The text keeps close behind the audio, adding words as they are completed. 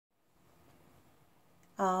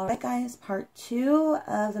Alright guys, part 2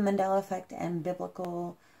 of the Mandela effect and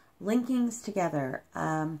biblical linkings together.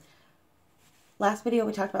 Last video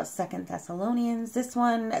we talked about 2 Thessalonians. This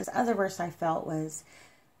other verse I felt was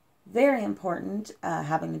very important,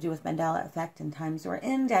 having to do with Mandela effect and times we're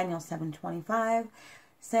in. Daniel 7:25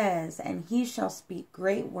 says, "And he shall speak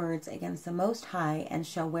great words against the Most High, and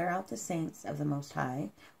shall wear out the saints of the Most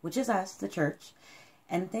High," which is us, the church,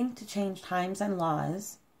 "and think to change times and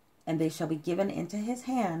laws, and they shall be given into his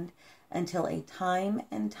hand until a time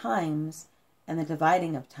and times and the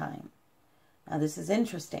dividing of time." Now this is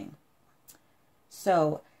interesting.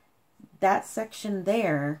 So that section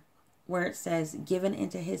there where it says given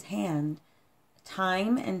into his hand,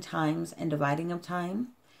 time and times and dividing of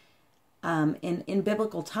time, in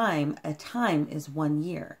biblical time, a time is 1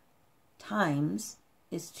 year. Times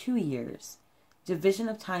is 2 years. Division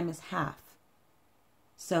of time is half.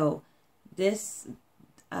 So this,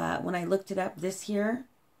 when I looked it up, this here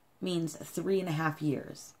means 3.5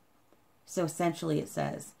 years. So essentially it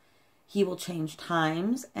says, he will change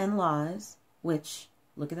times and laws, which,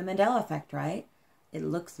 look at the Mandela effect, right? It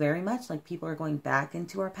looks very much like people are going back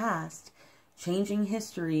into our past, changing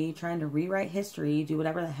history, trying to rewrite history, do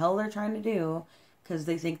whatever the hell they're trying to do, because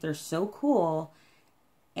they think they're so cool.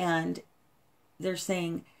 And they're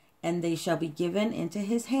saying, and they shall be given into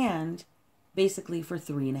his hand, basically for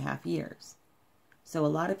 3.5 years. So a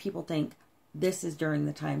lot of people think this is during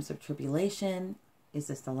the times of tribulation. Is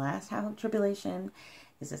this the last half of tribulation?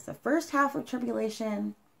 Is this the first half of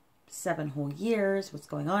tribulation? 7 whole years. What's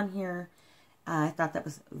going on here? I thought that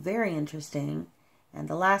was very interesting. And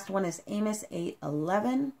the last one is Amos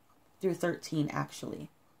 8:11 through 13, actually.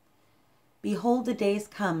 "Behold, the days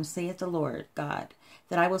come, saith the Lord God,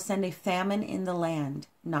 that I will send a famine in the land,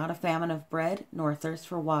 not a famine of bread, nor thirst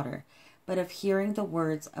for water, but of hearing the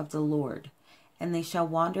words of the Lord. And they shall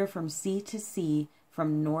wander from sea to sea,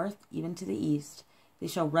 from north even to the east. They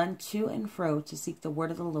shall run to and fro to seek the word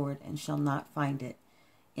of the Lord, and shall not find it.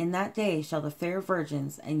 In that day shall the fair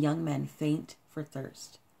virgins and young men faint for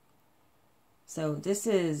thirst." So this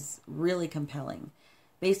is really compelling.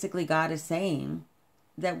 Basically, God is saying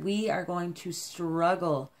that we are going to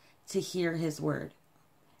struggle to hear his word.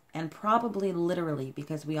 And probably literally,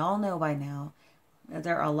 because we all know by now that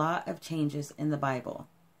there are a lot of changes in the Bible.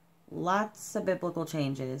 Lots of biblical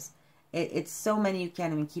changes. It's so many you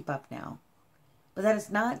can't even keep up now. But that is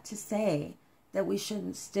not to say that we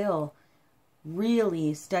shouldn't still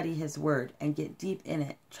really study his word and get deep in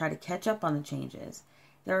it, try to catch up on the changes.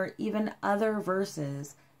 There are even other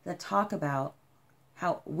verses that talk about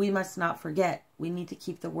how we must not forget. We need to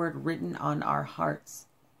keep the word written on our hearts.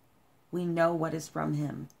 We know what is from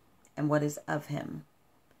him and what is of him.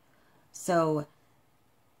 So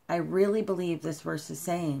I really believe this verse is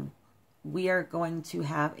saying we are going to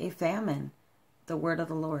have a famine, the word of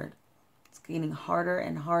the Lord. It's getting harder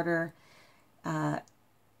and harder to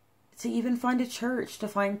even find a church, to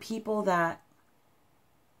find people that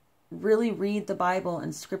really read the Bible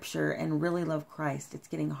and scripture and really love Christ. It's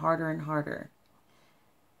getting harder and harder.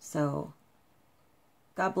 So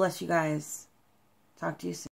God bless you guys. Talk to you soon.